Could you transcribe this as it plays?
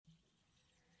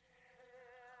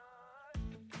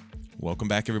Welcome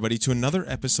back, everybody, to another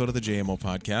episode of the JMO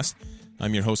podcast.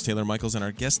 I'm your host, Taylor Michaels, and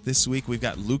our guest this week, we've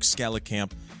got Luke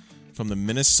Schalekamp from the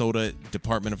Minnesota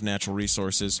Department of Natural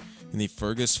Resources in the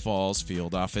Fergus Falls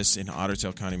Field Office in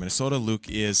Ottertail County, Minnesota. Luke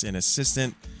is an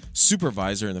assistant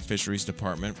supervisor in the fisheries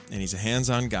department, and he's a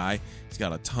hands-on guy. He's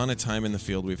got a ton of time in the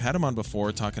field. We've had him on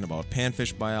before talking about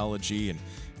panfish biology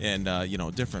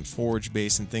and different forage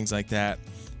base and things like that.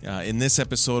 In this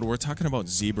episode, we're talking about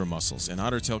zebra mussels in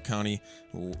Ottertail County,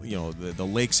 the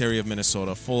lakes area of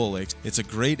Minnesota, full of lakes. It's a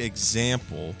great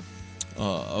example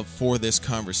for this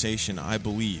conversation, I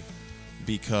believe,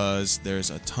 because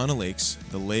there's a ton of lakes.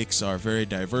 The lakes are very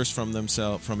diverse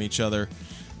from each other,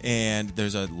 and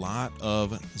there's a lot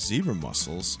of zebra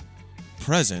mussels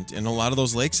present in a lot of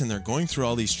those lakes, and they're going through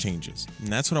all these changes.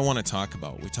 And that's what I want to talk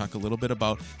about. We talk a little bit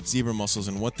about zebra mussels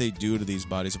and what they do to these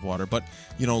bodies of water. But,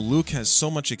 Luke has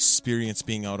so much experience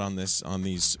being out on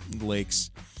these lakes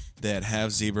that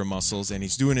have zebra mussels, and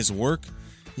he's doing his work.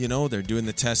 They're doing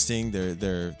the testing,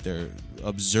 they're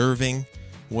observing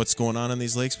what's going on in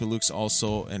these lakes. But Luke's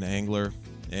also an angler,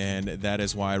 and that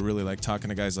is why I really like talking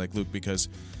to guys like Luke, because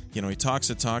he talks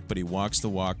the talk, but he walks the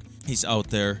walk. He's out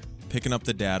there picking up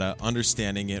the data,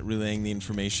 understanding it, relaying the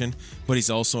information, but he's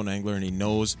also an angler, and he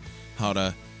knows how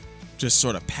to just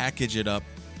sort of package it up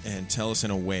and tell us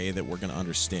in a way that we're going to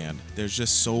understand. There's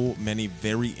just so many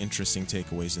very interesting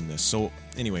takeaways in this. So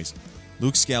anyways,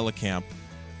 Luke Schalekamp,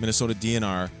 Minnesota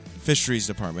DNR Fisheries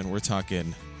Department. We're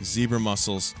talking zebra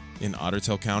mussels in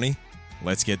Ottertail County.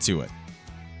 Let's get to it.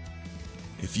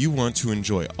 If you want to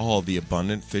enjoy all the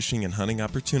abundant fishing and hunting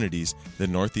opportunities that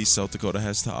Northeast South Dakota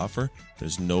has to offer,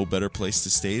 there's no better place to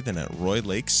stay than at Roy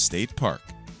Lake State Park.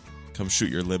 Come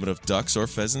shoot your limit of ducks or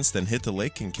pheasants, then hit the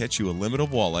lake and catch you a limit of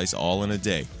walleyes all in a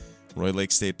day. Roy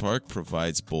Lake State Park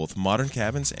provides both modern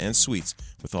cabins and suites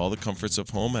with all the comforts of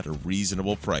home at a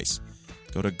reasonable price.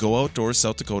 Go to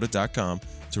GoOutdoorsSouthDakota.com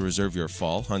to reserve your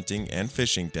fall hunting and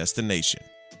fishing destination.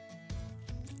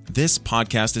 This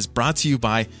podcast is brought to you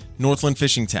by Northland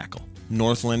Fishing Tackle.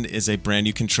 Northland is a brand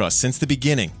you can trust. Since the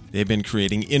beginning, they've been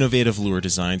creating innovative lure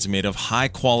designs made of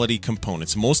high-quality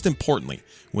components. Most importantly,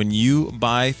 when you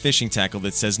buy fishing tackle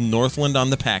that says Northland on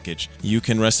the package, you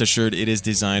can rest assured it is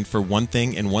designed for one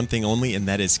thing and one thing only, and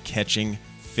that is catching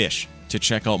fish. To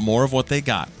check out more of what they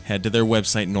got, head to their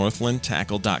website,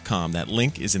 northlandtackle.com. That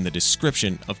link is in the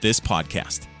description of this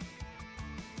podcast.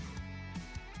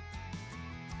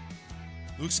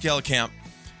 Luke Schalekamp,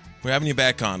 we're having you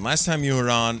back on. Last time you were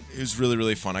on, it was really,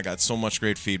 really fun. I got so much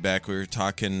great feedback. We were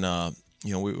talking,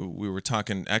 we were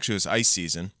talking, actually it was ice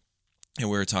season,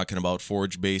 and we were talking about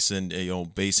forage basin,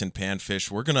 basin panfish.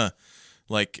 We're going to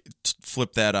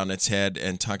flip that on its head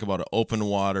and talk about an open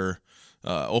water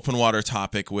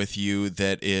topic with you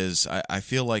that is, I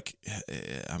feel like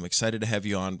I'm excited to have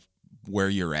you on where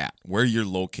you're at, where you're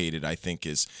located. I think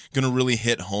is going to really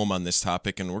hit home on this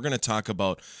topic. And we're going to talk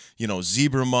about,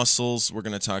 zebra mussels. We're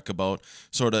going to talk about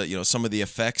sort of, some of the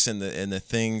effects and the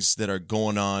things that are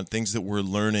going on, things that we're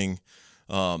learning,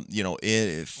 from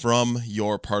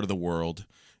your part of the world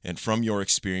and from your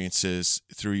experiences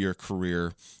through your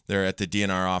career there at the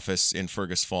DNR office in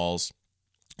Fergus Falls,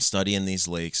 studying these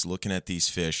lakes, looking at these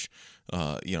fish,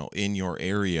 in your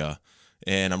area.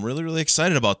 And I'm really, really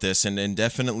excited about this. And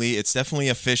it's definitely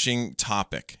a fishing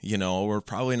topic. We're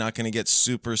probably not going to get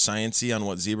super sciencey on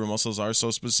what zebra mussels are so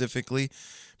specifically,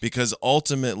 because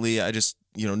ultimately I just,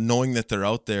 knowing that they're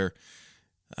out there,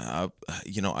 I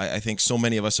think so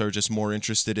many of us are just more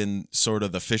interested in sort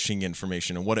of the fishing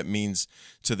information and what it means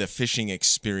to the fishing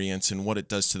experience and what it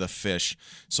does to the fish.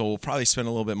 So we'll probably spend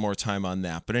a little bit more time on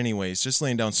that. But anyways, just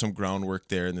laying down some groundwork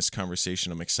there in this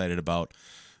conversation I'm excited about.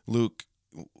 Luke,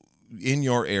 in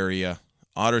your area,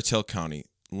 Ottertail County,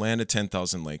 land of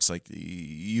 10,000 lakes,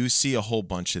 you see a whole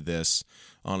bunch of this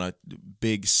on a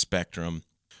big spectrum.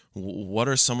 What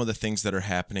are some of the things that are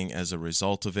happening as a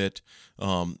result of it?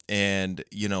 And,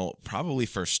 probably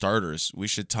for starters, we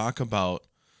should talk about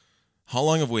how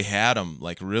long have we had them?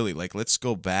 Let's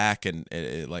go back and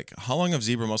how long have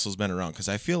zebra mussels been around? Because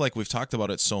I feel like we've talked about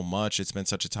it so much. It's been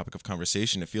such a topic of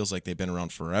conversation. It feels like they've been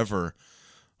around forever.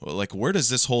 Where does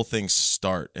this whole thing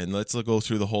start? And let's go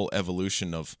through the whole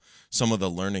evolution of some of the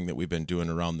learning that we've been doing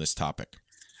around this topic.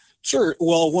 Sure.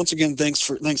 Well, once again, thanks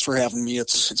for having me.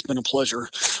 It's been a pleasure.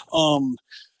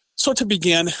 So to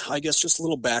begin, I guess just a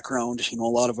little background. A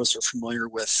lot of us are familiar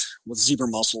with zebra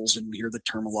mussels, and we hear the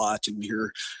term a lot, and we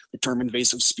hear the term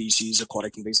invasive species,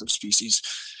 aquatic invasive species.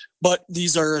 But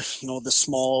these are, the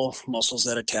small mussels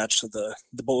that attach to the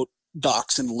boat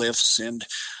docks and lifts, and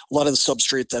a lot of the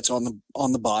substrate that's on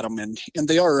the bottom, and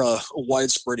they are a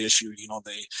widespread issue.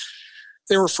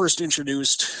 They were first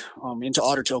introduced into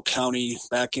Ottertail County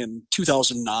back in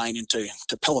 2009 into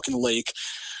Pelican Lake,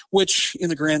 which in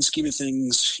the grand scheme of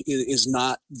things is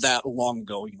not that long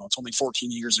ago. It's only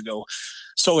 14 years ago.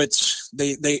 So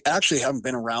they actually haven't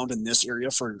been around in this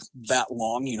area for that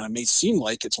long. It may seem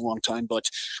like it's a long time, but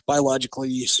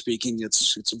biologically speaking,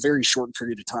 it's a very short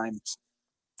period of time.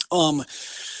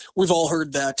 We've all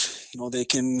heard that, they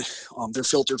can, they're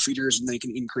filter feeders and they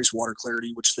can increase water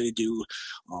clarity, which they do.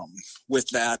 With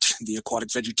that, the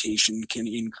aquatic vegetation can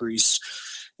increase.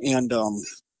 And,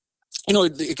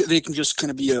 they can just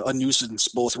kind of be a nuisance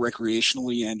both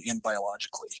recreationally and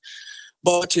biologically.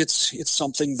 But it's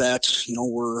something that,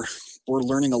 we're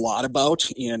learning a lot about.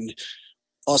 And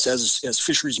us as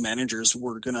fisheries managers,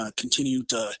 we're going to continue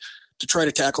to try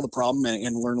to tackle the problem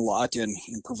and learn a lot and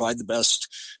provide the best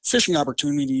fishing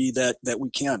opportunity that we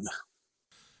can.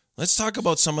 Let's talk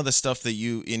about some of the stuff that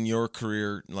you, in your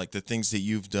career, like the things that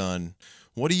you've done.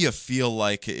 What do you feel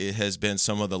like it has been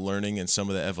some of the learning and some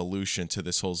of the evolution to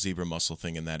this whole zebra mussel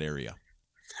thing in that area?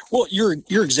 Well,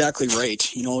 you're exactly right.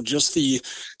 Just the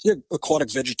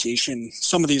aquatic vegetation,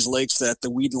 some of these lakes that the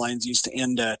weed lines used to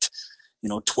end at,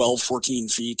 12, 14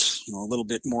 feet, a little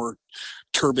bit more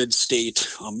turbid state.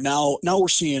 Now we're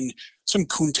seeing some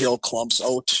coontail clumps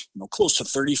out, close to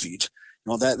 30 feet.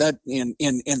 That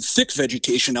and thick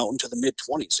vegetation out into the mid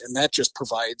 20s, and that just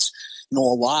provides, a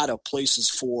lot of places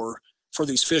for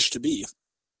these fish to be.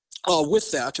 With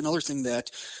that, another thing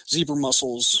that zebra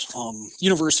mussels,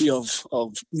 University of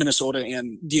Minnesota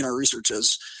and DNR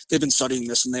researchers, they've been studying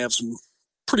this, and they have some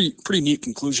pretty neat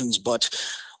conclusions. But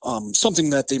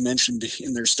something that they mentioned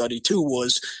in their study too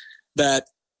was that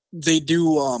they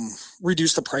do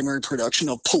reduce the primary production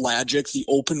of pelagic, the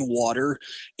open water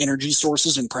energy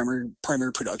sources in primary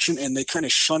production, and they kind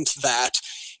of shunt that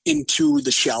into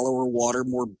the shallower water,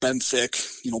 more benthic,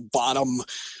 bottom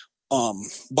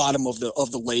of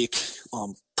the lake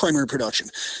primary production.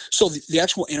 So the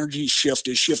actual energy shift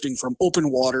is shifting from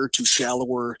open water to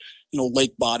shallower,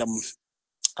 lake bottom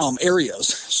areas.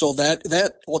 So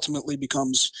that ultimately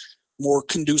becomes more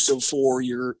conducive for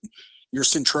your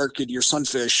centrarchid, your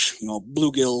sunfish,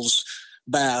 bluegills,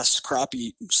 bass,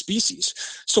 crappie species.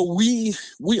 So we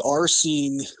are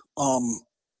seeing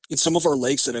in some of our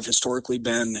lakes that have historically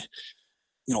been,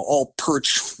 all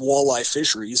perch walleye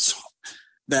fisheries,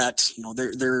 that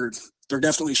they're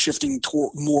definitely shifting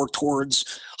more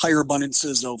towards higher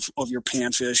abundances of your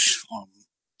panfish,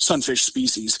 sunfish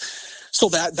species. So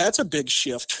that's a big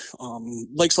shift.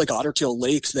 Lakes like Ottertail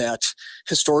Lake that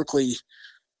historically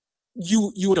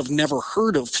you would have never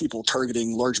heard of people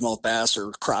targeting largemouth bass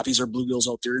or crappies or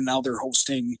bluegills out there. And now they're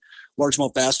hosting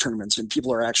largemouth bass tournaments, and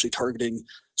people are actually targeting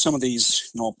some of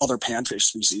these, other panfish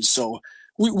species. So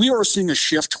we are seeing a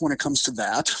shift when it comes to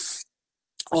that.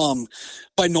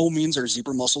 By no means are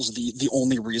zebra mussels the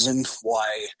only reason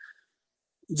why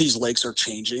these lakes are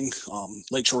changing.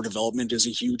 Lakeshore development is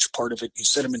a huge part of it.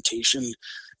 Sedimentation,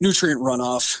 nutrient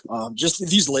runoff. Just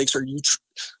these lakes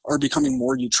are becoming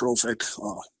more eutrophic,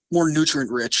 more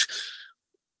nutrient rich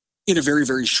in a very,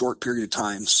 very short period of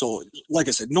time. So, like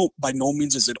I said, by no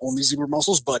means is it only zebra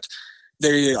mussels, but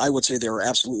I would say they are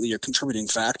absolutely a contributing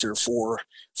factor for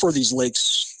these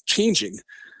lakes changing.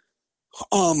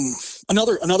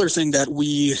 Another thing that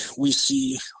we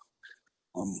see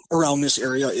around this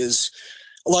area is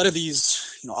a lot of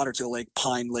these, Ottertail Lake,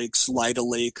 Pine Lakes, Lida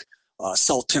Lake,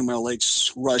 South Tinwell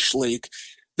Lakes, Rush Lake.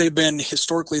 They've been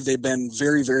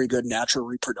very, very good natural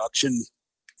reproduction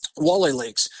walleye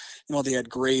lakes. They had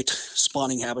great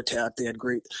spawning habitat. They had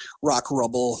great rock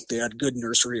rubble. They had good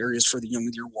nursery areas for the young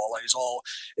deer walleyes, all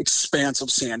expansive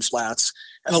sand flats.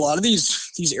 And a lot of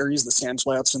these areas, the sand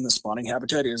flats and the spawning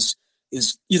habitat is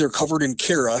either covered in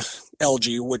chara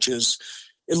algae, which is,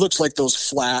 it looks like those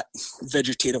flat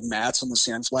vegetative mats on the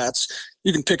sand flats.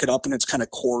 You can pick it up and it's kind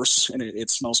of coarse and it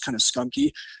smells kind of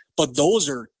skunky, but those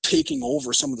are taking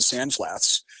over some of the sand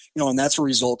flats, and that's a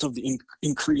result of the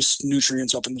increased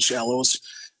nutrients up in the shallows.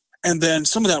 And then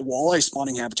some of that walleye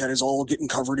spawning habitat is all getting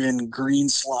covered in green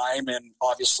slime and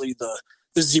obviously the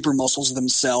zebra mussels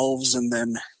themselves. And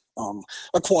then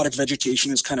aquatic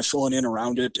vegetation is kind of filling in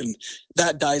around it, and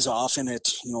that dies off, and it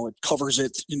covers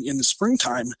it in the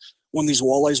springtime when these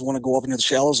walleyes want to go up into the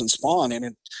shallows and spawn,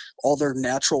 and all their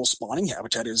natural spawning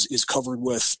habitat is covered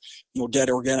with dead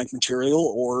organic material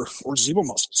or zebra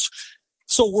mussels.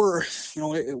 So we're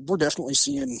definitely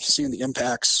seeing the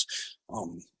impacts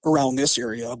around this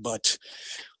area. But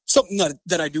something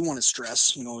that I do want to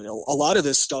stress, a lot of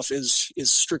this stuff is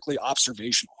strictly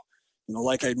observational.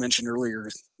 Like I mentioned earlier,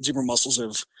 zebra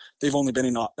mussels they've only been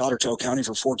in Ottertail County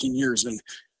for 14 years, and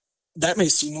that may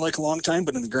seem like a long time,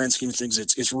 but in the grand scheme of things,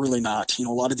 it's really not. A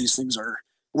lot of these things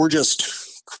we're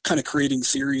just kind of creating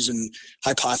theories and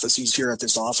hypotheses here at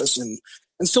this office, and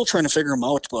still trying to figure them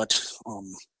out. But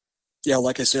yeah,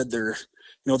 like I said,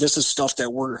 this is stuff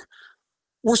that we're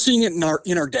seeing it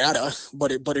in our data,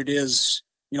 but it is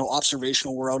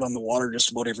observational. We're out on the water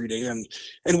just about every day,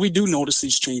 and we do notice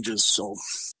these changes. So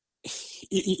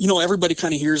everybody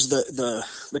kind of hears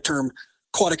the term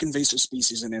aquatic invasive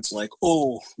species, and it's like,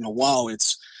 oh, wow,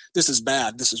 this is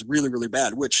bad. This is really, really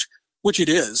bad, which it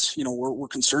is. We're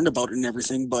concerned about it and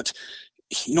everything, but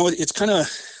it's kind of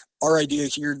our idea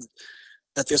here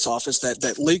at this office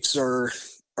that lakes are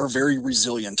very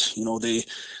resilient.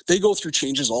 They go through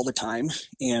changes all the time,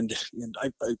 and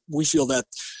we feel that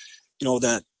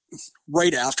that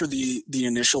right after the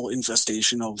initial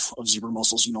infestation of zebra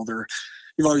mussels,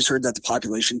 you've always heard that the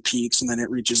population peaks and then it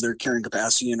reaches their carrying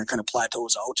capacity and it kind of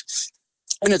plateaus out.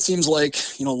 And it seems like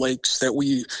lakes that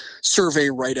we survey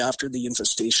right after the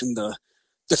infestation, the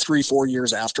 3-4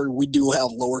 years after, we do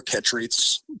have lower catch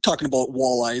rates. Talking about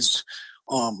walleyes,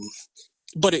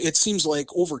 but it seems like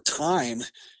over time,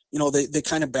 they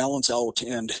kind of balance out,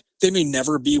 and they may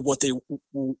never be what they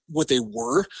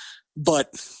were, but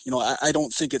I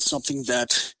don't think it's something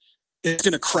that it's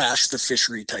going to crash the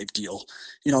fishery type deal.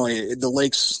 The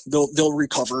lakes, they'll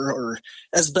recover, or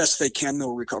as best they can,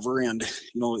 they'll recover. And,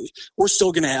 we're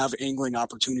still going to have angling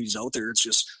opportunities out there. It's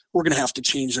just, we're going to have to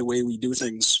change the way we do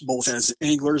things, both as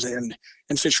anglers and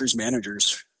fisheries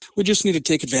managers. We just need to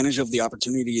take advantage of the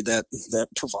opportunity that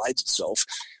provides itself.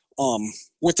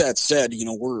 With that said,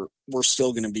 we're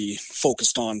still going to be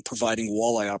focused on providing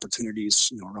walleye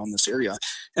opportunities, around this area,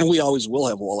 and we always will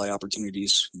have walleye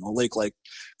opportunities. Lake like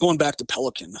going back to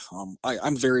pelican.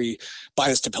 I'm very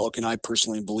biased to pelican. I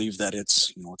personally believe that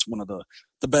it's one of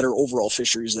the better overall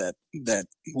fisheries that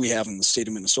we have in the state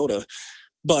of Minnesota.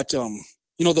 But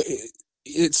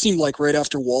it seemed like right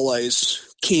after walleyes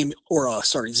came, or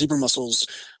zebra mussels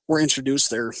were introduced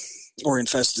there or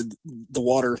infested the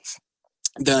water,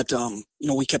 that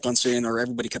we kept on saying, or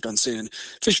everybody kept on saying,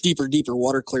 fish deeper,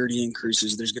 water clarity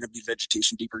increases, there's going to be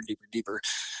vegetation deeper, deeper.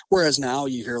 Whereas now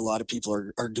you hear a lot of people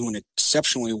are doing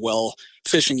exceptionally well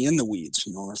fishing in the weeds.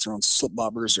 They're throwing slip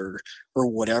bobbers or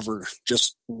whatever,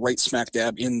 just right smack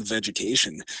dab in the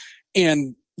vegetation.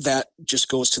 And that just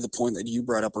goes to the point that you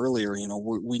brought up earlier.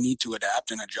 We need to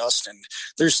adapt and adjust, and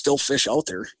there's still fish out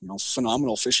there,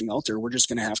 phenomenal fishing out there. We're just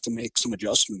going to have to make some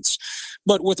adjustments.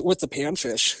 But with the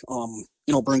panfish,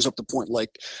 brings up the point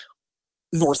like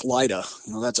North Lida,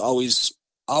 that's always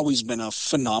been a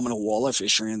phenomenal walleye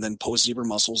fishery. And then post zebra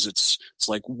mussels, it's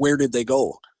like, where did they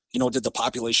go? Did the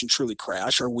population truly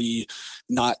crash? Are we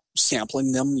not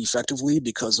sampling them effectively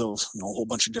because of a whole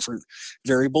bunch of different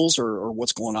variables, or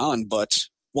what's going on? But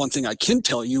one thing I can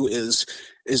tell you is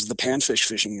the panfish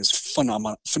fishing is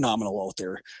phenomenal out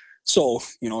there. So,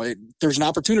 there's an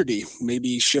opportunity.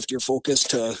 Maybe shift your focus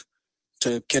to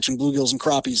catching bluegills and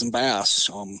crappies and bass.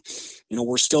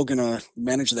 We're still going to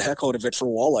manage the heck out of it for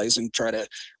walleyes and try to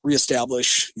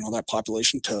reestablish, that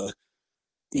population to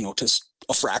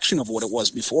a fraction of what it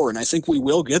was before. And I think we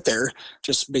will get there,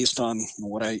 just based on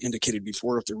what I indicated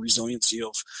before of the resiliency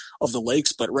of the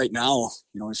lakes. But right now,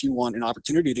 if you want an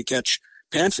opportunity to catch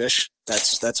panfish,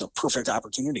 that's a perfect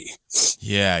opportunity.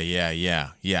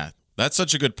 Yeah. That's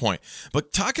such a good point.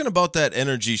 But talking about that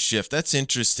energy shift, that's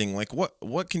interesting. Like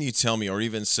what can you tell me or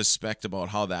even suspect about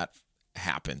how that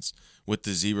happens with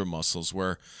the zebra mussels,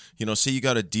 where, say you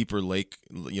got a deeper lake,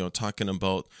 talking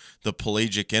about the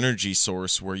pelagic energy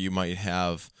source where you might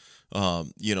have,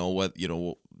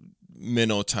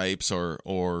 minnow types or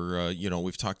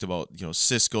we've talked about,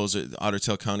 Cisco's. Otter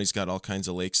Tail County's got all kinds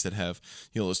of lakes that have,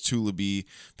 those Tulaby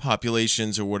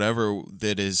populations or whatever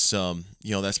that is,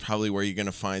 that's probably where you're going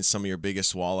to find some of your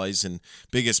biggest walleyes and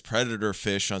biggest predator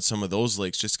fish on some of those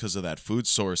lakes just because of that food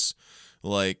source.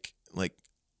 Like,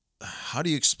 how do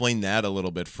you explain that a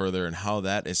little bit further and how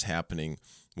that is happening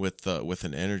with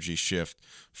an energy shift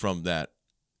from that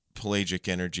pelagic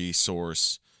energy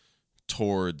source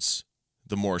towards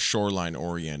the more shoreline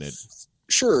oriented?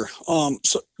 Sure.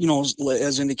 So,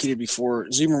 as indicated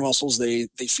before, zebra mussels, they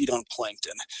feed on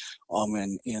plankton,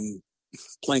 and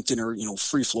plankton are,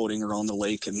 free floating around the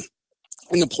lake and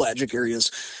in the pelagic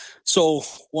areas. So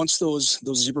once those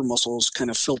zebra mussels kind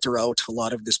of filter out a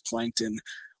lot of this plankton,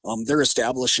 they're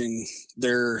establishing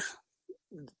their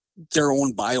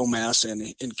own biomass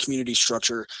and community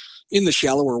structure in the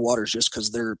shallower waters, just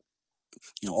because they're,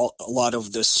 a lot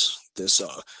of this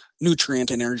nutrient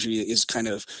and energy is kind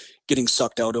of getting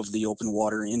sucked out of the open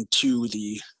water into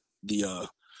the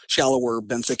shallower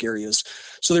benthic areas.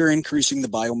 So they're increasing the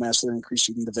biomass, they're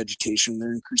increasing the vegetation,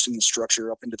 they're increasing the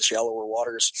structure up into the shallower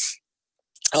waters.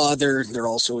 They're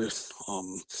also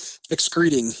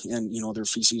excreting, and their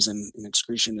feces and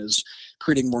excretion is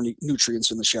creating more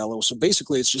nutrients in the shallow. So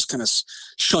basically, it's just kind of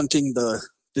shunting the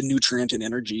nutrient and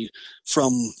energy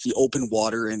from the open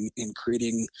water and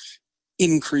creating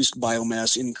increased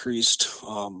biomass, increased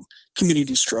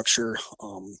community structure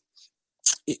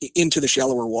into the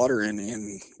shallower water,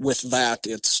 and with that,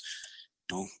 it's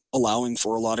allowing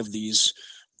for a lot of these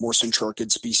more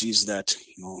centrochid species that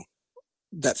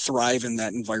that thrive in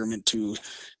that environment to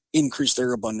increase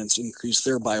their abundance, increase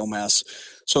their biomass.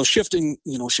 So shifting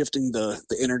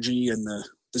the energy and the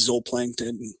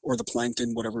zooplankton or the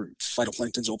plankton, whatever,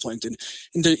 phytoplankton, zooplankton,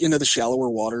 into the shallower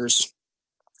waters,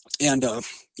 and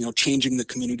changing the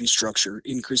community structure,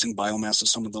 increasing biomass of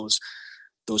some of those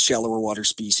shallower water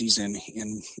species and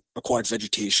aquatic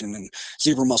vegetation and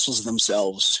zebra mussels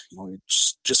themselves.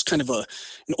 It's just kind of an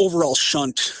overall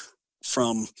shunt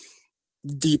from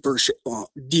deeper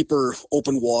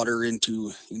open water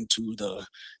into the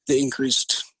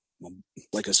increased,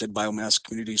 like I said, biomass,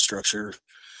 community structure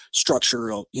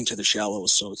into the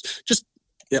shallows. So it's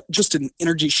just an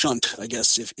energy shunt, I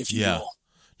guess, if you will.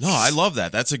 No, I love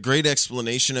that. That's a great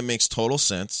explanation. It makes total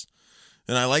sense.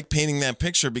 And I like painting that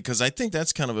picture because I think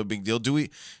that's kind of a big deal. Do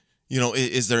we,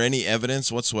 is there any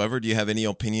evidence whatsoever? Do you have any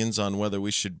opinions on whether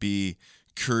we should be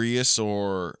curious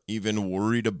or even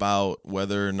worried about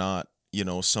whether or not,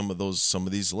 some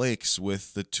of these lakes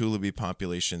with the tulaby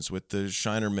populations, with the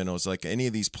shiner minnows, like any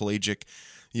of these pelagic,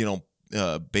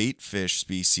 bait fish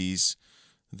species,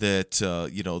 that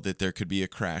that there could be a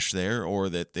crash there, or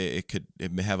that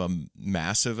it may have a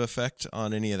massive effect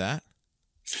on any of that?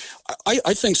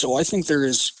 I think so. I think there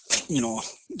is,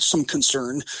 some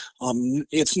concern.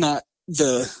 It's not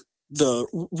the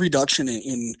reduction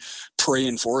in prey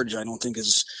and forage, I don't think,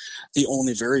 is the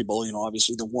only variable.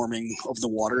 Obviously the warming of the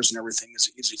waters and everything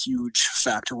is a huge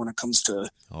factor when it comes to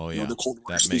the cold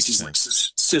water species like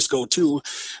Cisco too.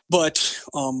 But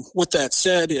with that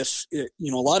said, if a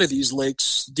lot of these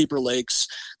lakes, deeper lakes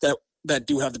that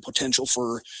do have the potential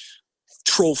for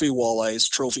trophy walleyes,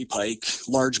 trophy pike,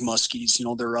 large muskies,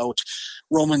 they're out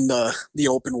roaming the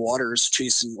open waters,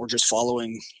 chasing or just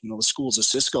following the schools of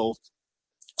Cisco.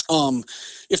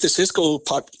 If the Cisco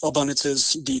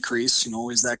abundances decrease,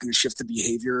 is that going to shift the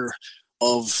behavior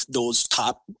of those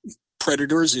top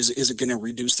predators? Is it going to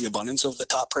reduce the abundance of the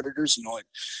top predators?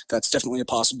 That's definitely a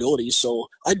possibility. So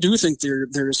I do think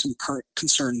there is some current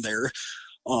concern there.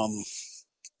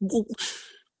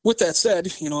 With that said,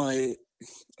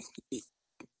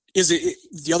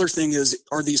 the other thing is,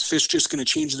 are these fish just going to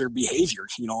change their behavior?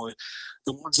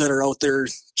 The ones that are out there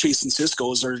chasing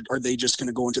Cisco's, are they just going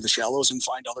to go into the shallows and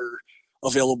find other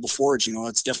available forage?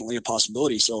 It's definitely a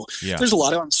possibility. So there's a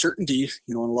lot of uncertainty,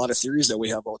 and a lot of theories that we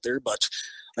have out there, but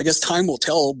I guess time will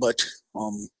tell. But,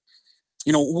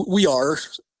 we are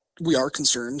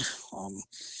concerned.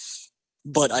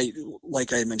 But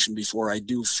like I mentioned before, I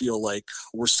do feel like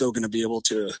we're still going to be able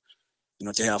to,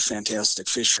 to have fantastic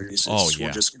fisheries.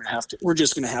 We're just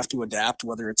going to have to adapt,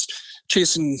 whether it's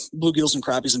chasing bluegills and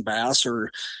crappies and bass,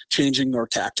 or changing our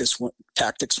tactics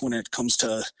when it comes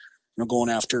to,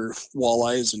 going after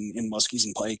walleyes and muskies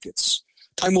and pike. It's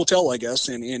time will tell, I guess.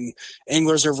 And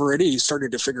anglers have already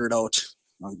started to figure it out.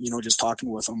 Just talking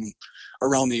with them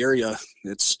around the area,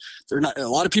 a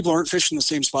lot of people aren't fishing the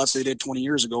same spots they did 20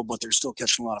 years ago, but they're still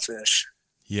catching a lot of fish.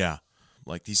 Yeah.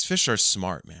 Like, these fish are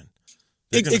smart, man.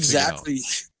 Exactly.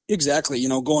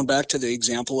 Going back to the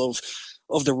example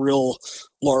of the real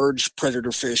large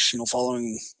predator fish,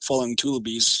 following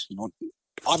tullibees,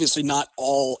 obviously not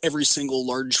every single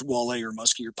large walleye or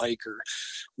muskie or pike or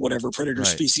whatever predator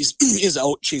species is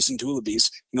out chasing tullibees.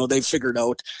 They've figured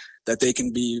out that they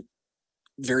can be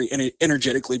very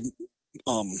energetically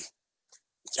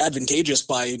advantageous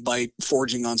by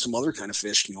foraging on some other kind of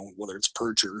fish, whether it's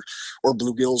perch or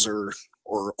bluegills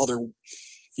or other,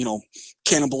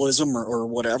 cannibalism or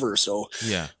whatever. So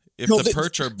if the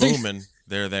perch are booming,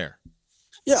 they're there.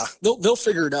 Yeah, they'll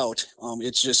figure it out.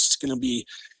 It's just going to be,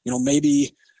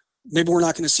 maybe we're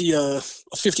not going to see a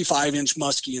 55-inch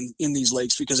muskie in these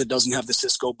lakes because it doesn't have the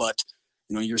Cisco, but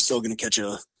you're still going to catch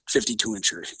a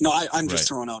 52-incher. I'm just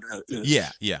throwing out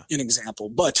an example,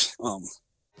 but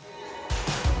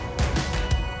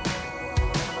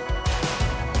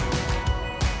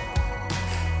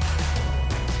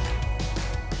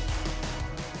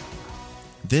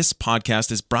This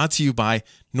podcast is brought to you by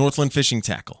Northland Fishing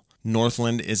Tackle.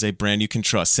 Northland is a brand you can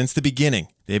trust. Since the beginning,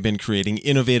 they've been creating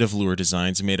innovative lure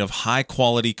designs made of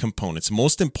high-quality components.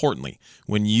 Most importantly,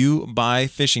 when you buy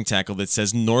fishing tackle that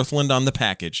says Northland on the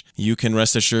package, you can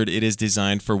rest assured it is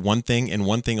designed for one thing and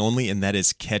one thing only, and that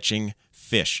is catching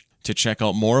fish. To check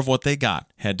out more of what they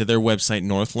got, head to their website,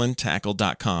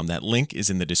 northlandtackle.com. That link is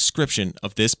in the description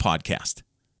of this podcast.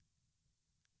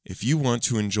 If you want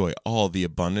to enjoy all the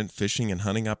abundant fishing and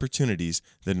hunting opportunities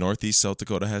that Northeast South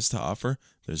Dakota has to offer,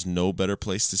 there's no better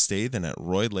place to stay than at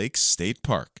Roy Lake State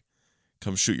Park.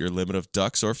 Come shoot your limit of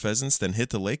ducks or pheasants, then hit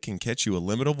the lake and catch you a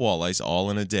limit of walleyes all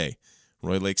in a day.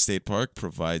 Roy Lake State Park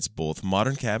provides both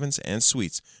modern cabins and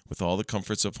suites with all the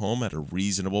comforts of home at a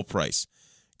reasonable price.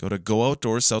 Go to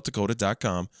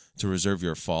GoOutdoorsSouthDakota.com to reserve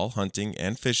your fall hunting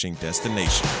and fishing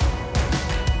destination.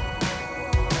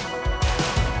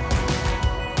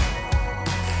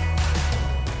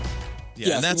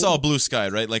 Yeah, and that's all blue sky,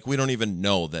 right? Like, we don't even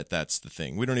know that that's the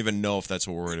thing. We don't even know if that's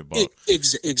what we're worried about.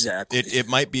 Exactly. It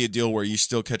might be a deal where you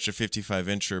still catch a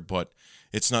 55-incher, but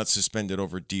it's not suspended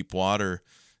over deep water,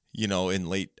 in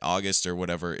late August or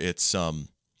whatever. It's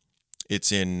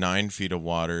in 9 feet of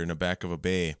water in the back of a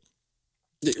bay,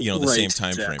 the same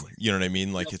time frame. You know what I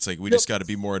mean? Like, it's like we just got to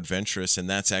be more adventurous, and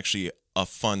that's actually a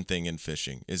fun thing in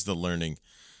fishing, is the learning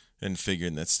and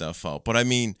figuring that stuff out. But I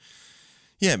mean,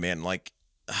 yeah, man, like,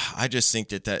 I just think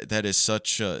that is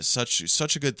such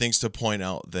a good things to point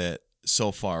out, that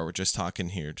so far we're just talking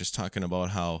about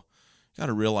how you got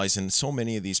to realize in so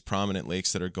many of these prominent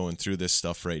lakes that are going through this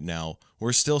stuff right now,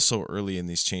 we're still so early in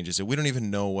these changes that we don't even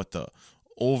know what the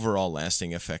overall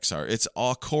lasting effects are. It's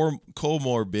all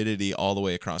comorbidity all the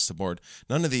way across the board.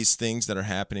 None of these things that are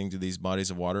happening to these bodies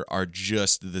of water are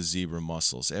just the zebra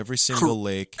mussels. Every single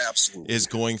lake is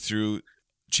going through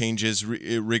changes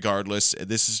regardless.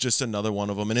 This is just another one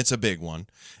of them, and it's a big one,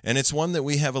 and it's one that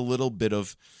we have a little bit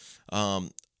of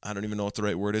I don't even know what the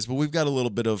right word is, but we've got a little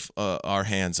bit of our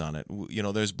hands on it.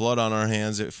 There's blood on our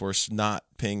hands if we're not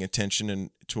paying attention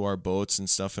to our boats and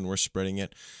stuff, and we're spreading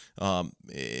it,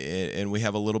 and we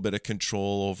have a little bit of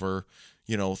control over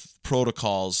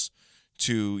protocols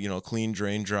to clean,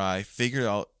 drain, dry, figure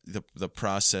out the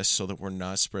process so that we're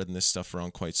not spreading this stuff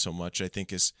around quite so much, I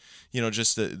think is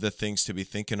just the things to be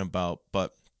thinking about.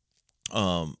 But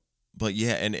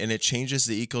yeah, and it changes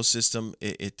the ecosystem.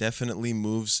 It definitely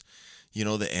moves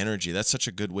the energy. That's such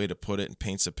a good way to put it, and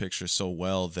paints a picture so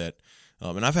well that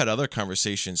and I've had other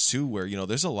conversations too where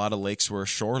there's a lot of lakes where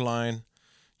shoreline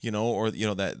or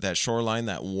that shoreline,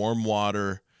 that warm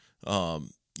water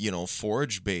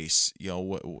forage base,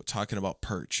 talking about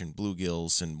perch and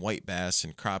bluegills and white bass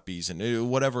and crappies and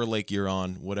whatever lake you're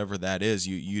on, whatever that is,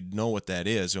 you'd know what that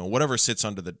is. Whatever sits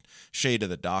under the shade of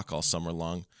the dock all summer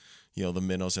long, the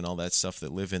minnows and all that stuff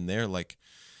that live in there. Like,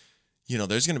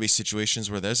 there's going to be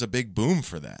situations where there's a big boom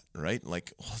for that, right?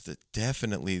 Like, that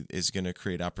definitely is going to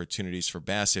create opportunities for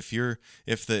bass. If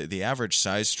the average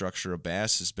size structure of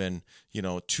bass has been,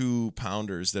 2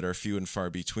 pounders that are few and far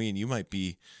between, you might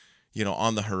be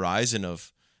on the horizon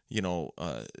of,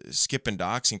 skipping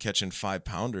docks and catching 5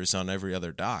 pounders on every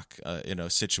other dock in a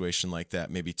situation like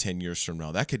that, maybe 10 years from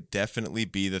now. That could definitely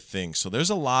be the thing. So there's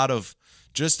a lot of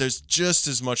there's just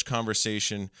as much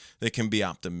conversation that can be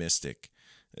optimistic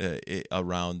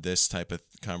around this type of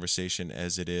conversation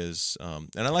as it is. And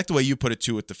I like the way you put it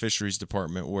too with the fisheries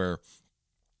department, where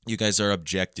you guys are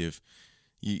objective.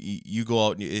 You go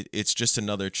out, it's just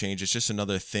another change. It's just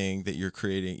another thing that you're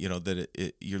creating,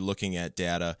 you're looking at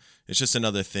data. It's just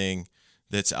another thing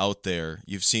that's out there.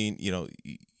 You've seen,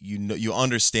 you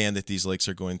understand that these lakes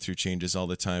are going through changes all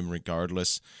the time,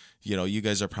 regardless. You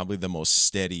guys are probably the most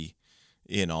steady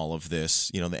in all of this.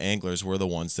 The anglers, we're the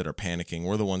ones that are panicking.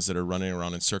 We're the ones that are running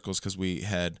around in circles because we've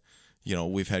had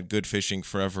good fishing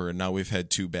forever, and now we've had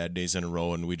 2 bad days in a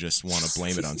row, and we just want to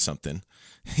blame it on something.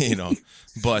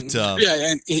 But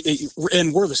yeah,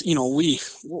 and we're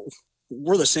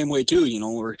we're the same way too.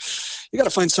 You got to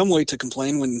find some way to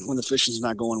complain when the fishing's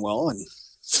not going well, and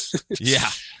yeah,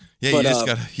 but, you just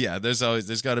gotta,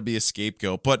 there's got to be a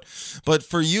scapegoat. But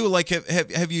for you, like,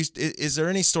 have you? Is there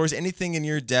any stories, anything in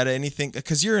your data, anything?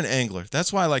 Because you're an angler.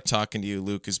 That's why I like talking to you,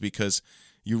 Luke, is because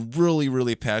you're really,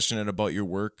 really passionate about your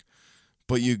work.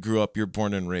 But you're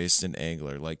born and raised an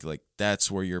angler. Like that's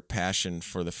where your passion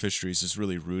for the fisheries is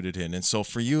really rooted in. And so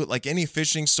for you, like, any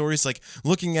fishing stories, like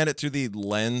looking at it through the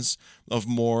lens of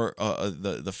more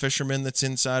the fisherman that's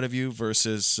inside of you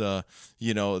versus the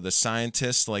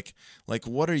scientist, like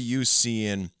what are you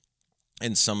seeing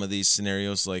in some of these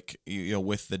scenarios, like,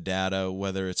 with the data,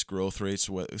 whether it's growth rates,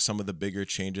 some of the bigger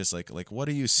changes, like what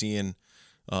are you seeing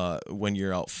when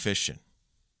you're out fishing?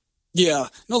 Yeah,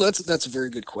 no, that's a very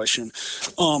good question.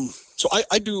 So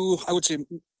I do, I would say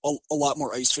a lot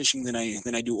more ice fishing than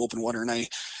I do open water. And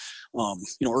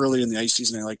early in the ice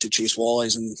season, I like to chase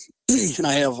walleyes and, and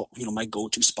I have, my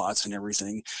go-to spots and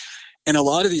everything. And a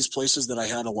lot of these places that I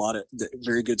had a lot of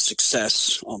very good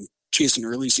success, chasing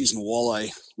early season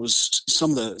walleye was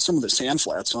some of the sand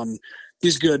flats on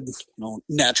these good,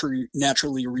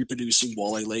 naturally reproducing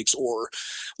walleye lakes, or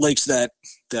lakes that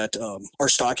our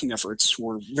stocking efforts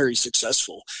were very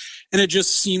successful. And it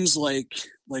just seems like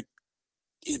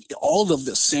all of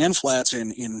the sand flats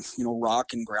and in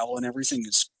rock and gravel and everything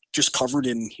is just covered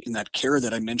in that care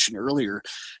that I mentioned earlier,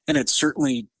 and it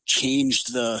certainly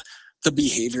changed the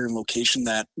behavior and location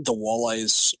that the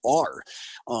walleyes are.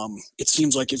 It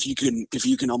seems like if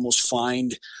you can almost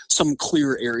find some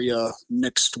clear area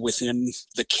mixed within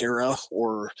the Cara,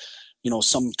 or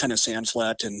some kind of sand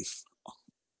flat and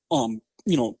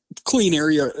clean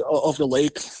area of the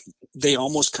lake, they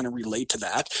almost kind of relate to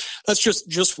that. That's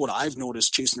just what I've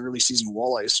noticed chasing early season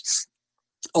walleyes.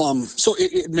 So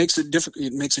it makes it difficult.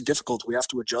 It makes it difficult. We have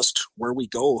to adjust where we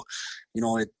go.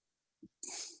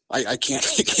 I can't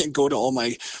I can't go to all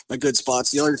my good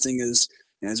spots. The other thing is,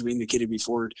 as we indicated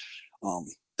before,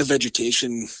 the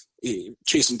vegetation,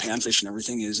 chasing panfish and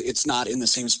everything, it's not in the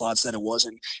same spots that it was,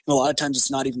 and a lot of times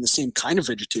it's not even the same kind of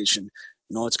vegetation.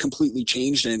 It's completely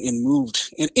changed and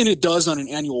moved, and it does on an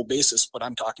annual basis. But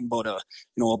I'm talking about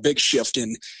a big shift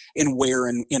in where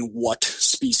and in what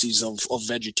species of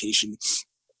vegetation.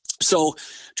 So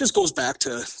just goes back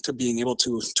to being able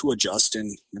to adjust,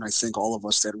 and I think all of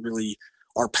us that really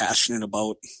are passionate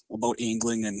about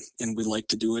angling and we like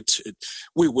to do it,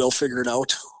 we will figure it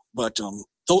out. But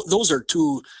those are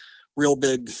two real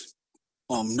big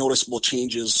noticeable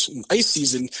changes in ice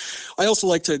season. I also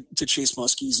like to chase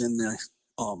muskies in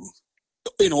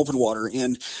open water,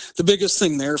 and the biggest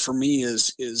thing there for me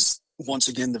is once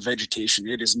again the vegetation.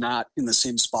 It is not in the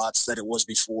same spots that it was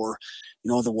before.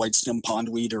 The white stem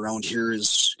pondweed around here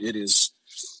is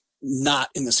not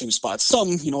in the same spots.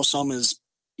 Some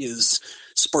is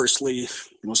sparsely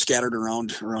scattered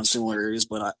around similar areas,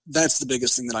 but that's the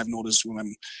biggest thing that I've noticed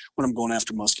when I'm going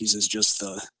after muskies, is just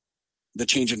the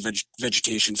change in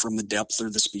vegetation from the depth or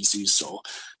the species. So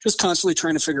just constantly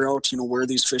trying to figure out where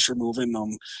these fish are moving.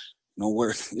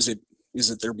 Where is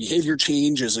it their behavior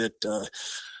change? Is it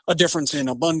a difference in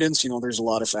abundance? There's a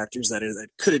lot of factors that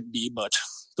could it be, but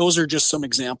those are just some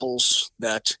examples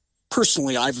that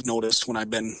personally I've noticed when I've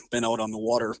been out on the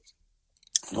water.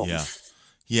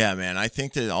 Yeah, man. I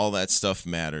think that all that stuff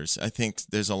matters. I think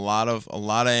there's a lot of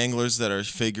anglers that are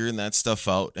figuring that stuff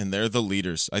out, and they're the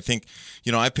leaders. I think,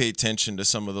 I pay attention to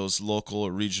some of those local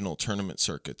or regional tournament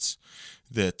circuits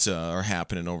that are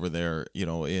happening over there,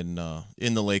 in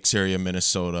the Lakes area,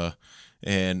 Minnesota,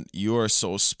 and you are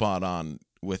so spot on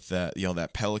with that.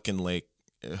 That Pelican Lake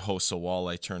hosts a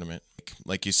walleye tournament.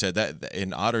 Like you said, that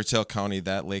in Otter Tail County,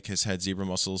 that lake has had zebra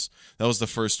mussels. That was the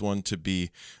first one to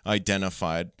be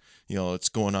identified. It's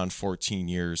going on 14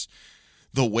 years.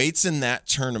 The weights in that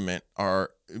tournament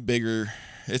are bigger.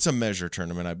 It's a measure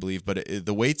tournament, I believe, but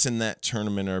the weights in that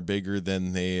tournament are bigger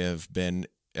than they have been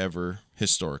ever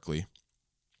historically.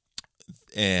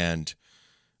 And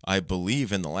I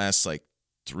believe in the last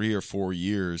 3 or 4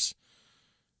 years,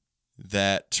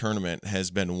 that tournament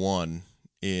has been won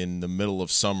in the middle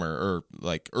of summer, or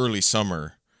early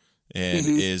summer, and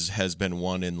has been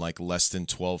won in less than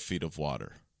 12 feet of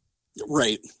water.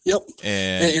 Right. Yep.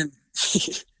 And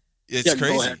it's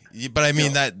crazy. But I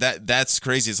mean, that's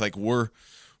crazy. It's like we're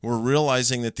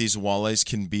realizing that these walleyes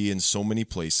can be in so many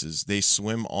places. They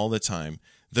swim all the time.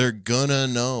 They're gonna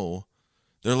know.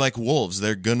 They're like wolves.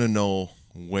 They're gonna know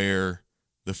where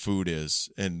the food is,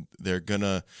 and they're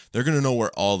gonna know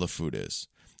where all the food is.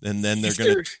 And then if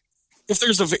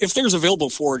there's available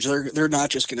forage, they're not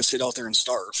just gonna sit out there and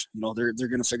starve. They're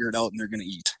gonna figure it out and they're gonna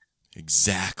eat.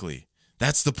 Exactly.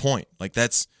 That's the point.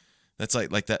 That's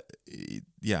like that.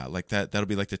 Yeah, that'll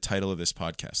be the title of this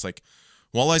podcast.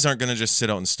 Walleyes aren't going to just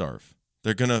sit out and starve.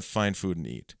 They're going to find food and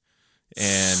eat.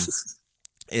 And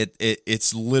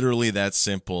it's literally that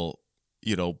simple.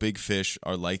 Big fish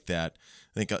are like that.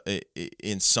 I think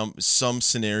in some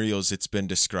scenarios it's been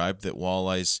described that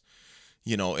walleyes,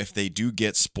 if they do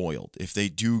get spoiled, if they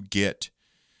do get,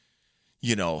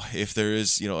 if there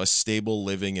is, a stable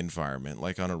living environment,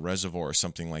 like on a reservoir or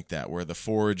something like that, where the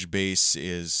forage base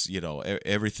is,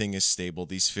 everything is stable,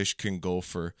 these fish can go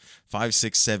for 5,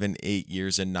 6, 7, 8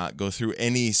 years and not go through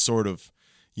any sort of,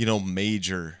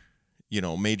 major,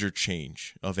 major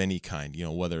change of any kind,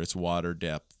 whether it's water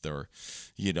depth or,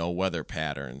 weather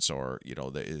patterns, or,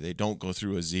 they don't go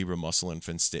through a zebra mussel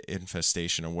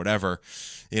infestation or whatever,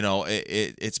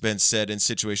 it's been said in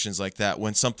situations like that,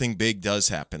 when something big does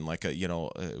happen, like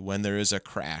when there is a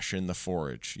crash in the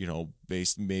forage,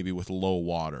 based maybe with low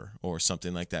water or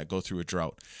something like that, go through a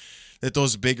drought, that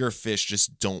those bigger fish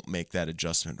just don't make that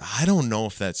adjustment. I don't know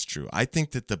if that's true. I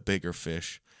think that the bigger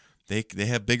fish, they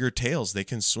have bigger tails. They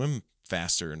can swim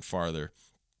faster and farther.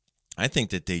 I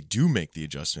think that they do make the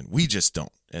adjustment. We just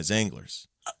don't as anglers.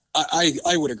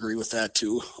 I would agree with that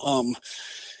too.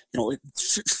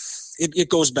 It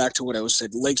goes back to what I was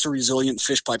said. Lakes are resilient.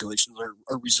 Fish populations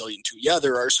are resilient too. Yeah,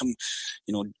 there are some,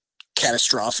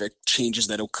 catastrophic changes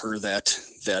that occur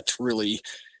that really,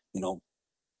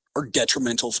 are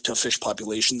detrimental to fish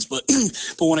populations. But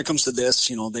when it comes to this,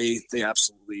 they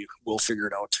absolutely will figure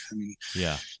it out. I mean,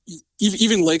 yeah,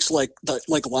 even lakes like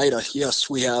Lida, yes,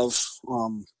 we have,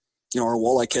 our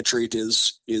walleye catch rate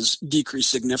is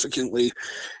decreased significantly,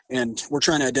 and we're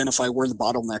trying to identify where the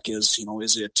bottleneck is.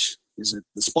 Is it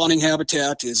the spawning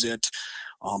habitat? Is it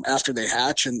after they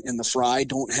hatch and the fry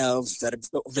don't have that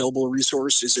available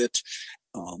resource? Is it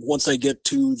once they get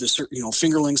to the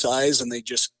fingerling size and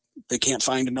they can't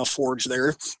find enough forage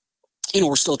there?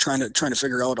 We're still trying to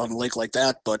figure out on a lake like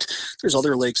that. But there's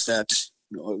other lakes that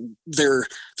they're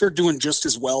doing just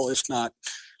as well, if not,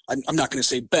 I'm not going to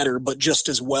say better, but just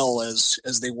as well as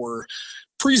they were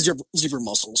pre-zebra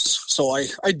mussels. So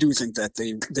I do think that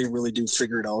they really do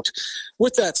figure it out.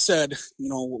 With that said,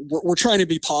 we're trying to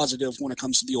be positive when it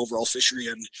comes to the overall fishery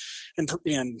and how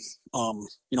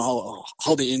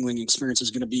the angling experience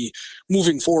is going to be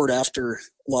moving forward after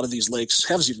a lot of these lakes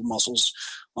have zebra mussels.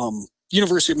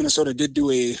 University of Minnesota did do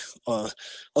a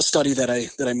study that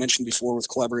I mentioned before with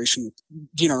collaboration with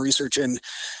DNR Research, and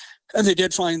they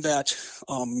did find that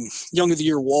young of the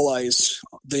year walleyes,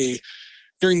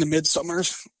 during the midsummer,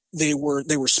 they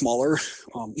were smaller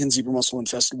in zebra mussel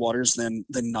infested waters than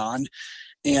non,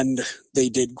 and they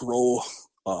did grow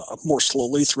more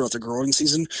slowly throughout the growing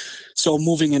season. So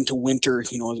moving into winter,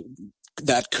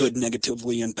 that could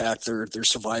negatively impact their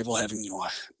survival, having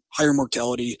higher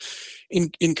mortality,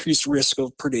 increased risk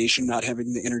of predation, not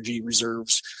having the energy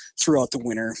reserves throughout the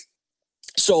winter.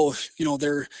 So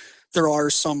there are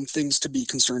some things to be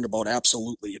concerned about,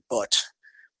 absolutely, but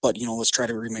let's try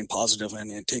to remain positive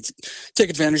and take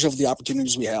advantage of the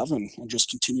opportunities we have and just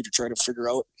continue to try to figure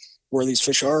out where these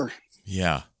fish are.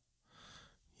 Yeah,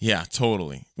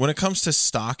 totally. When it comes to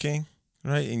stocking,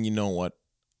 right, and you know what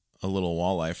a little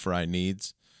walleye fry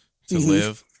needs to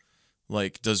live,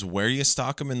 like, does where you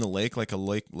stock them in the lake, like a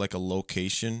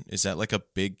location, is that like a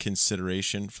big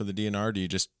consideration for the DNR? Or do you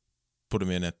just put them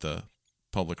in at the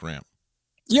public ramp?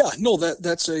 Yeah, no,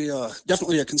 that's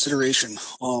definitely a consideration.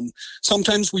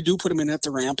 Sometimes we do put them in at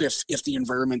the ramp if the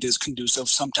environment is conducive.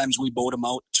 Sometimes we boat them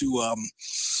out to,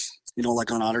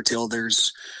 like on Ottertail,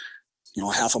 there's,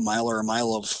 half a mile or a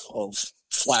mile of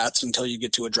flats until you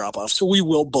get to a drop off. So we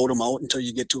will boat them out until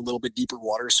you get to a little bit deeper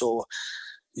water. So,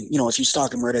 if you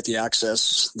stock them right at the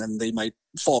access, then they might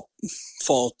fall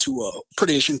to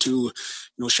predation to,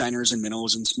 shiners and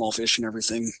minnows and small fish and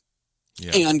everything.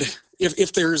 Yeah. And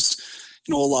if there's,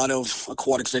 a lot of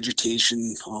aquatic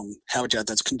vegetation, habitat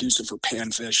that's conducive for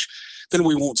panfish, then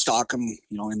we won't stock them,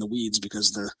 in the weeds,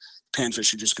 because the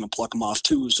panfish are just going to pluck them off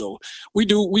too. So we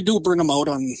do bring them out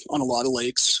on a lot of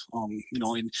lakes,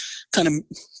 and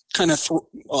kind of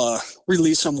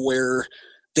release them where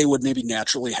they would maybe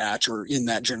naturally hatch or in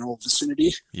that general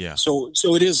vicinity. Yeah. So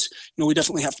it is, we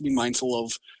definitely have to be mindful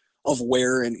of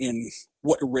where and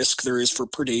what risk there is for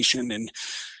predation,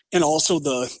 and also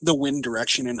the wind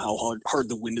direction and how hard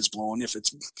the wind is blowing. If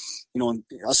it's,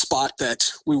 a spot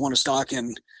that we want to stock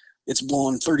in, it's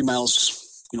blowing 30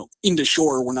 miles, into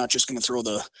shore, we're not just going to throw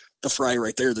the fry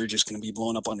right there. They're just going to be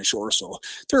blown up on the shore. So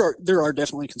there are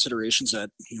definitely considerations that,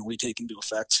 we take into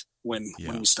effect when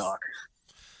we stock.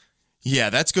 Yeah,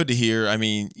 that's good to hear. I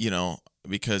mean,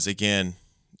 because again,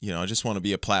 I just want to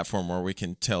be a platform where we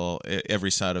can tell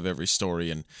every side of every story.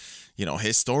 And,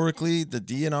 historically, the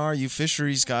DNR, you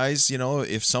fisheries guys,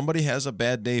 if somebody has a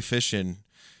bad day fishing,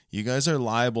 you guys are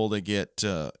liable to get,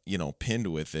 pinned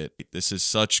with it. This is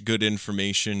such good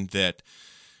information that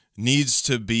needs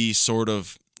to be sort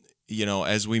of,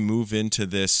 as we move into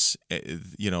this,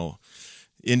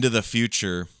 into the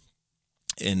future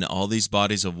in all these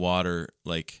bodies of water,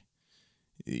 like,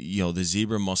 the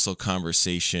zebra mussel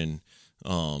conversation,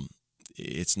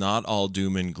 it's not all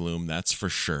doom and gloom, that's for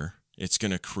sure. It's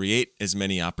going to create as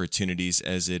many opportunities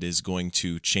as it is going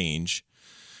to change.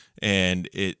 And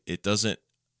it doesn't,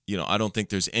 I don't think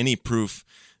there's any proof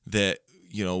that,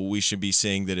 we should be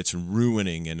saying that it's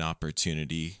ruining an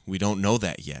opportunity. We don't know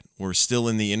that yet. We're still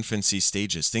in the infancy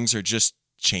stages. Things are just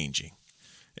changing.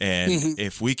 And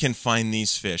if we can find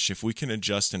these fish, if we can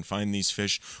adjust and find these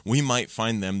fish, we might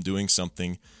find them doing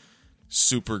something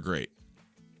super great.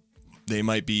 They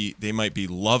might be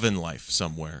loving life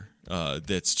somewhere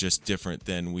that's just different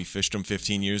than we fished them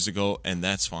 15 years ago, and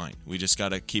that's fine. We just got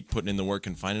to keep putting in the work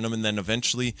and finding them, and then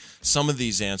eventually some of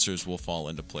these answers will fall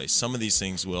into place. Some of these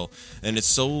things will, and it's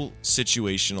so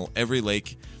situational. Every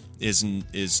lake is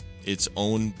its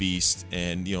own beast,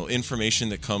 and information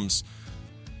that comes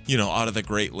out of the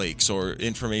Great Lakes or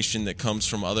information that comes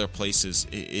from other places,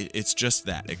 it's just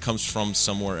that. It comes from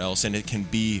somewhere else, and it can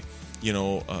be,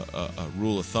 a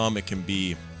rule of thumb. It can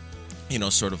be,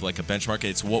 sort of like a benchmark.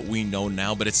 It's what we know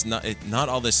now, but it's not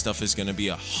all this stuff is going to be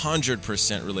 100%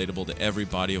 relatable to every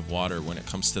body of water when it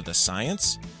comes to the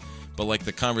science. But like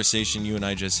the conversation you and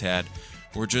I just had,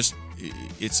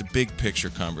 it's a big picture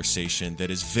conversation that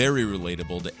is very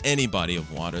relatable to any body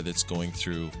of water that's going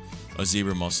through a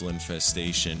zebra mussel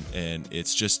infestation, and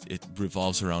it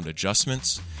revolves around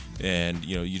adjustments, and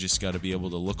you just got to be able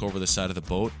to look over the side of the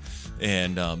boat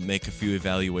and make a few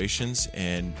evaluations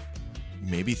and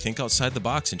maybe think outside the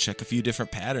box and check a few different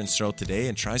patterns throughout the day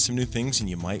and try some new things, and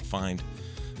you might find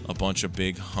a bunch of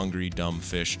big, hungry, dumb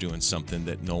fish doing something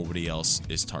that nobody else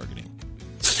is targeting.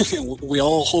 We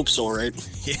all hope so, right?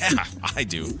 Yeah, I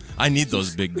do. I need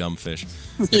those big, dumb fish.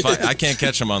 I can't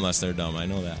catch them unless they're dumb. I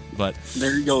know that. But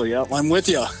there you go. Yeah, I'm with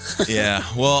you. Yeah.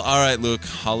 Well, all right, Luke.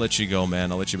 I'll let you go,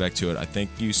 man. I'll let you back to it. I thank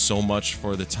you so much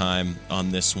for the time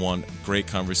on this one. Great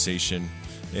conversation.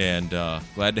 And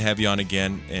glad to have you on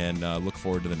again, and look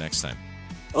forward to the next time.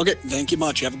 Okay. Thank you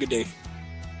much. Have a good day.